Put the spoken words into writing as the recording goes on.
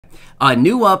A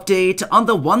new update on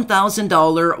the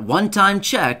 $1,000 one-time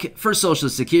check for Social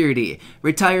Security,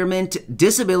 retirement,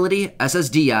 disability,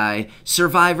 SSDI,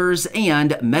 survivors,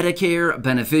 and Medicare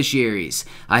beneficiaries.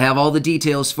 I have all the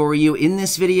details for you in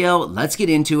this video. Let's get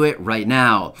into it right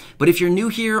now. But if you're new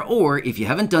here or if you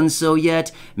haven't done so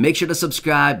yet, make sure to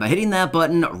subscribe by hitting that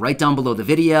button right down below the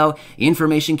video.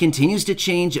 Information continues to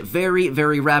change very,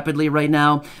 very rapidly right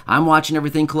now. I'm watching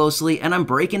everything closely and I'm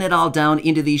breaking it all down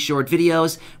into these short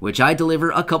videos, which I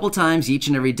deliver a couple times each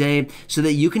and every day so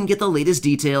that you can get the latest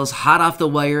details hot off the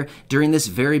wire during this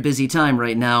very busy time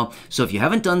right now. So if you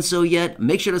haven't done so yet,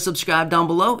 make sure to subscribe down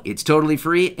below. It's totally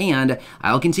free, and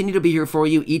I'll continue to be here for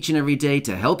you each and every day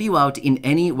to help you out in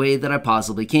any way that I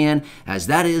possibly can, as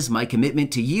that is my commitment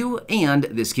to you and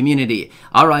this community.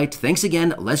 All right, thanks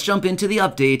again. Let's jump into the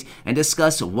update and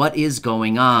discuss what is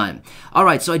going on. All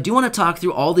right, so I do want to talk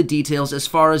through all the details as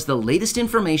far as the latest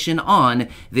information on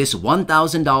this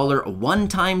 $1,000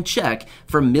 one-time check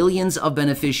for millions of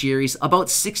beneficiaries,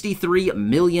 about 63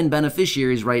 million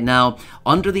beneficiaries right now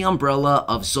under the umbrella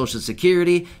of Social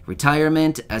Security,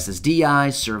 retirement,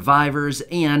 SSDI, survivors,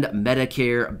 and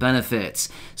Medicare benefits.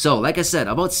 So like I said,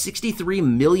 about 63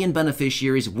 million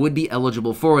beneficiaries would be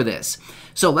eligible for this.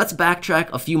 So let's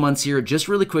backtrack a few months here just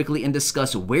really quickly and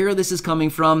discuss where this is coming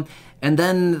from and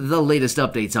then the latest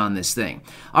updates on this thing.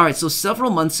 All right, so several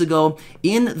months ago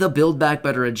in the Build Back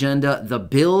Better agenda, the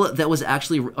bill that was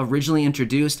actually originally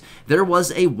introduced, there was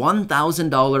a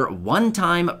 $1,000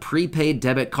 one-time prepaid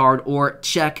debit card or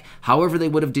check, however they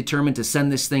would have determined to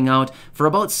send this thing out, for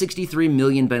about 63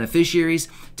 million beneficiaries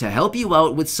to help you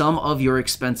out with some of your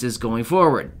expenses going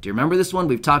forward. Do you remember this one?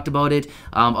 We've talked about it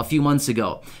a few months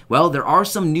ago. Well, there are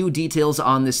some new details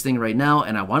on this thing right now,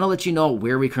 and I want to let you know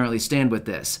where we currently stand with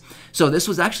this. So this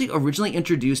was actually originally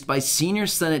introduced by senior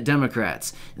Senate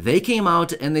Democrats. They came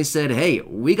out and they said, hey,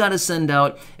 we got to send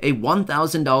out a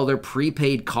 $1,000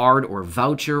 prepaid card or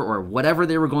voucher or whatever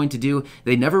they were going to do.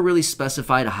 They never really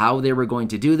specified how they were going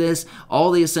to do this.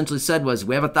 All they essentially said was,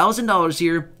 we have $1,000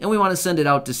 here and we want to send it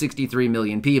out to 63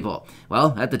 million people.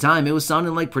 Well, at the time, it was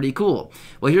sounding like pretty cool.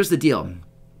 Well, here's the deal.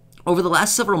 Over the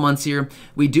last several months here,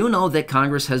 we do know that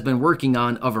Congress has been working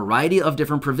on a variety of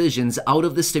different provisions out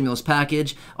of the stimulus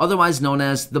package, otherwise known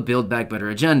as the Build Back Better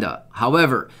agenda.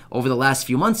 However, over the last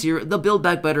few months here, the Build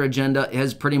Back Better agenda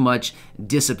has pretty much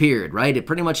disappeared, right? It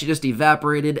pretty much just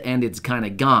evaporated and it's kind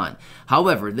of gone.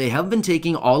 However, they have been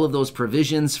taking all of those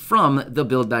provisions from the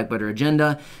Build Back Better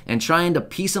agenda and trying to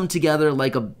piece them together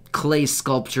like a clay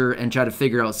sculpture and try to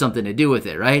figure out something to do with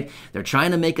it, right? They're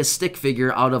trying to make a stick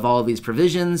figure out of all of these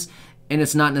provisions, and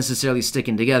it's not necessarily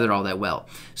sticking together all that well.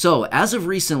 So as of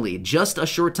recently, just a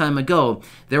short time ago,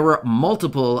 there were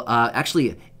multiple,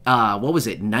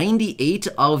 98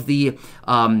 of the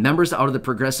members out of the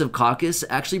Progressive Caucus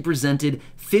actually presented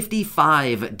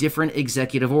 55 different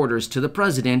executive orders to the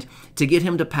president to get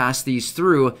him to pass these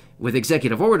through with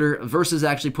executive order versus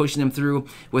actually pushing them through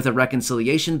with a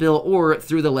reconciliation bill or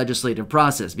through the legislative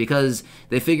process, because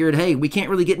they figured, hey, we can't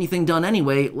really get anything done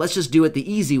anyway. Let's just do it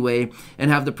the easy way and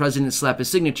have the president slap his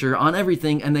signature on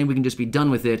everything and then we can just be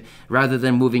done with it rather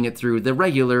than moving it through the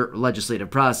regular legislative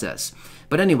process.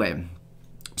 But anyway,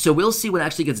 so we'll see what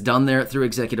actually gets done there through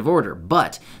executive order.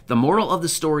 But the moral of the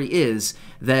story is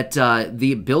that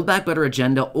the Build Back Better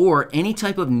agenda or any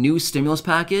type of new stimulus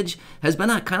package has been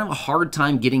kind of a hard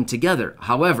time getting together.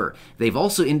 However, they've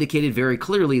also indicated very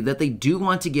clearly that they do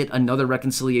want to get another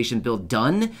reconciliation bill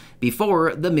done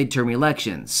before the midterm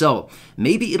elections. So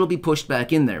maybe it'll be pushed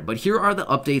back in there. But here are the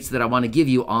updates that I want to give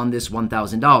you on this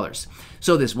 $1,000.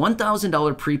 So this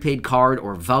 $1,000 prepaid card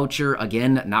or voucher,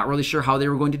 again, not really sure how they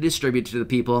were going to distribute to the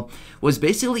people, was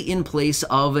basically in place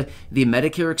of the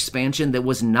Medicare expansion that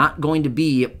was not going to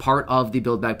be part of the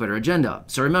Build Back Better agenda.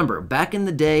 So remember, back in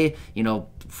the day,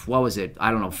 what was it?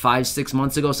 I don't know, 5-6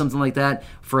 months ago, something like that.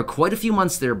 For quite a few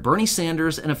months there, Bernie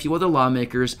Sanders and a few other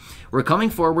lawmakers were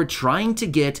coming forward trying to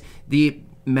get the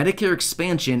Medicare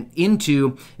expansion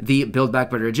into the Build Back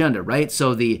Better agenda, right?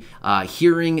 So the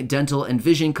hearing, dental, and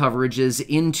vision coverages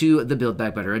into the Build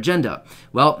Back Better agenda.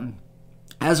 Well,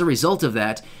 as a result of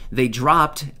that, they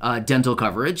dropped dental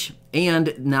coverage,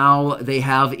 and now they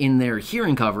have in their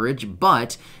hearing coverage,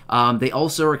 but they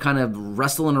also are kind of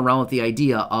wrestling around with the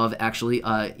idea of actually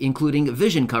including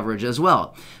vision coverage as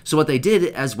well. So what they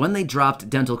did is when they dropped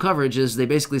dental coverages, they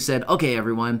basically said, okay,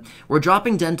 everyone, we're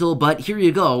dropping dental, but here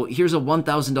you go. Here's a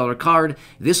 $1,000 card.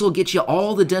 This will get you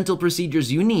all the dental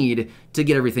procedures you need to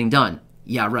get everything done.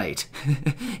 Yeah, right.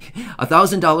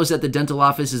 $1,000 at the dental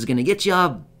office is going to get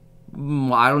you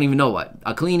I don't even know what.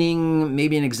 A cleaning,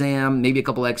 maybe an exam, maybe a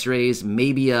couple x-rays,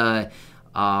 maybe a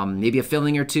maybe a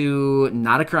filling or two,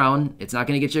 not a crown. It's not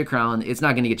going to get you a crown. It's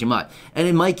not going to get you much. And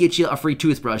it might get you a free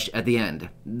toothbrush at the end.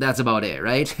 That's about it,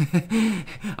 right?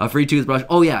 A free toothbrush.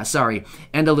 Oh, yeah, sorry.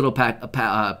 And a little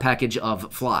package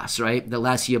of floss, right? That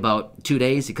lasts you about 2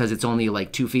 days because it's only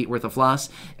like 2 feet worth of floss.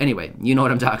 Anyway, you know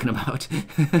what I'm talking about.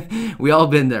 We all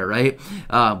been there, right?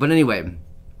 But anyway.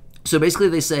 So basically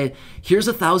they say, here's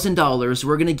 $1,000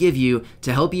 we're going to give you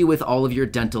to help you with all of your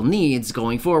dental needs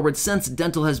going forward since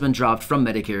dental has been dropped from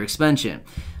Medicare expansion.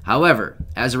 However,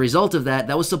 as a result of that,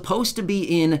 that was supposed to be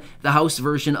in the House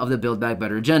version of the Build Back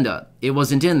Better agenda. It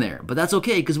wasn't in there, but that's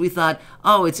okay because we thought,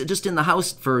 oh, it's just in the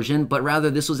House version, but rather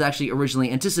this was actually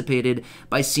originally anticipated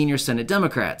by senior Senate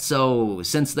Democrats. So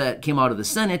since that came out of the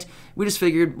Senate, we just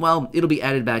figured, well, it'll be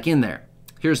added back in there.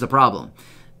 Here's the problem.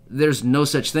 There's no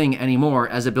such thing anymore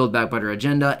as a Build Back Better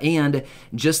agenda, and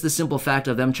just the simple fact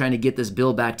of them trying to get this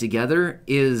bill back together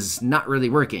is not really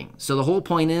working. So the whole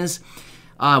point is,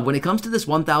 when it comes to this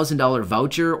 $1,000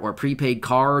 voucher or prepaid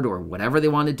card or whatever they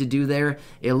wanted to do there,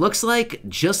 it looks like,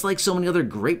 just like so many other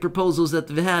great proposals that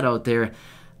they've had out there,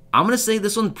 I'm going to say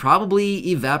this one probably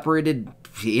evaporated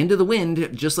into the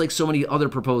wind, just like so many other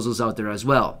proposals out there as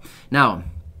well. Now,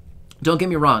 don't get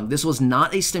me wrong, this was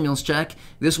not a stimulus check.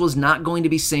 This was not going to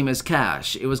be same as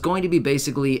cash. It was going to be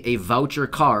basically a voucher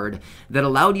card that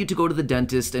allowed you to go to the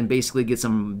dentist and basically get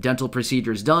some dental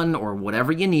procedures done or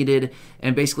whatever you needed,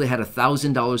 and basically had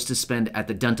 $1,000 to spend at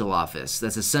the dental office.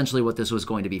 That's essentially what this was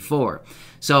going to be for.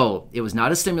 So it was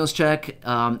not a stimulus check.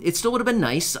 It still would have been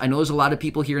nice. I know there's a lot of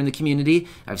people here in the community.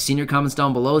 I've seen your comments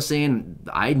down below saying,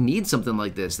 I need something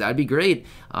like this. That'd be great.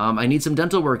 I need some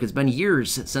dental work. It's been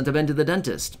years since I've been to the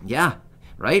dentist. Yeah.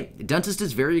 Right? Dentist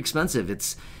is very expensive.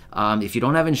 It's if you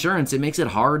don't have insurance, it makes it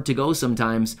hard to go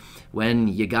sometimes when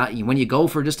you go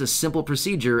for just a simple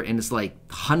procedure and it's like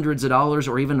hundreds of dollars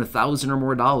or even $1,000 or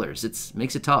more dollars. It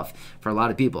makes it tough for a lot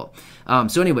of people.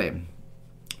 So anyway,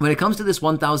 when it comes to this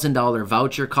 $1,000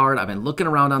 voucher card, I've been looking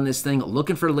around on this thing,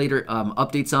 looking for later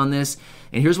updates on this,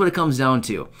 and here's what it comes down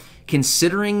to.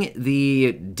 Considering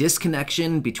the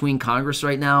disconnection between Congress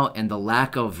right now and the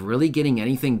lack of really getting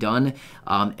anything done,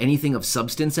 anything of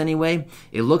substance anyway,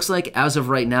 it looks like as of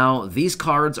right now, these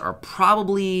cards are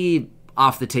probably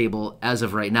off the table as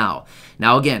of right now.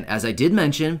 Now again, as I did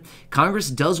mention, Congress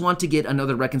does want to get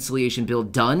another reconciliation bill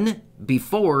done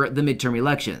before the midterm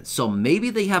elections. So maybe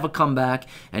they have a comeback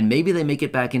and maybe they make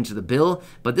it back into the bill,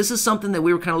 but this is something that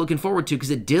we were kind of looking forward to because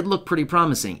it did look pretty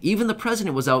promising. Even the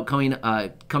president was coming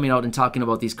out and talking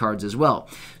about these cards as well.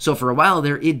 So for a while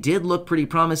there, it did look pretty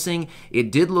promising.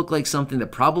 It did look like something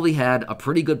that probably had a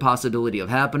pretty good possibility of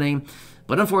happening.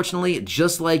 But unfortunately,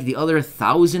 just like the other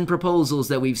 1,000 proposals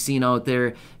that we've seen out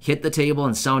there hit the table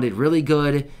and sounded really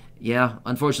good, yeah,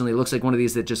 unfortunately, it looks like one of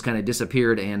these that just kind of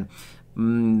disappeared and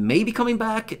may be coming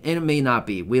back, and it may not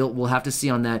be. We'll have to see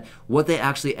on that what they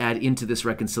actually add into this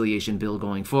reconciliation bill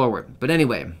going forward. But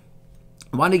anyway,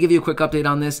 I wanted to give you a quick update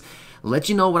on this. Let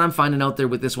you know what I'm finding out there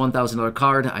with this $1,000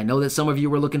 card. I know that some of you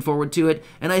were looking forward to it,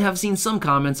 and I have seen some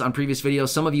comments on previous videos,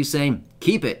 some of you saying,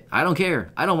 keep it. I don't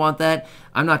care. I don't want that.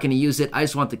 I'm not going to use it. I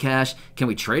just want the cash. Can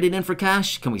we trade it in for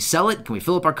cash? Can we sell it? Can we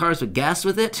fill up our cars with gas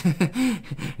with it?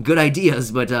 Good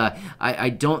ideas, but I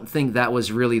don't think that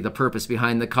was really the purpose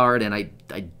behind the card, and I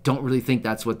don't really think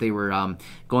that's what they were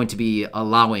going to be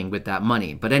allowing with that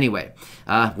money. But anyway,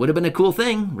 would have been a cool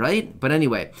thing, right? But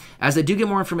anyway, as I do get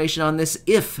more information on this,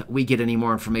 if we get any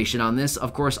more information on this,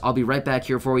 of course, I'll be right back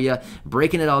here for you,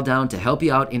 breaking it all down to help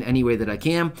you out in any way that I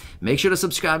can. Make sure to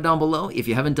subscribe down below if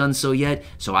you haven't done so yet,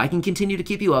 so I can continue to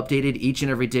keep you updated each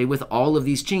and every day with all of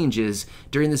these changes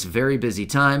during this very busy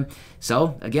time.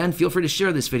 So again, feel free to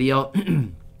share this video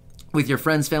with your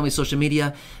friends, family, social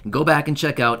media. Go back and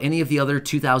check out any of the other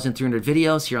 2,300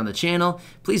 videos here on the channel.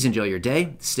 Please enjoy your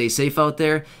day. Stay safe out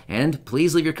there. And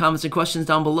please leave your comments and questions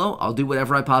down below. I'll do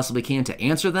whatever I possibly can to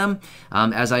answer them,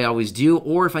 as I always do.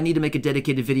 Or if I need to make a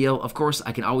dedicated video, of course,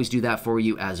 I can always do that for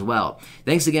you as well.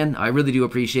 Thanks again. I really do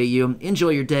appreciate you.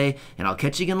 Enjoy your day. And I'll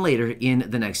catch you again later in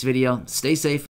the next video. Stay safe.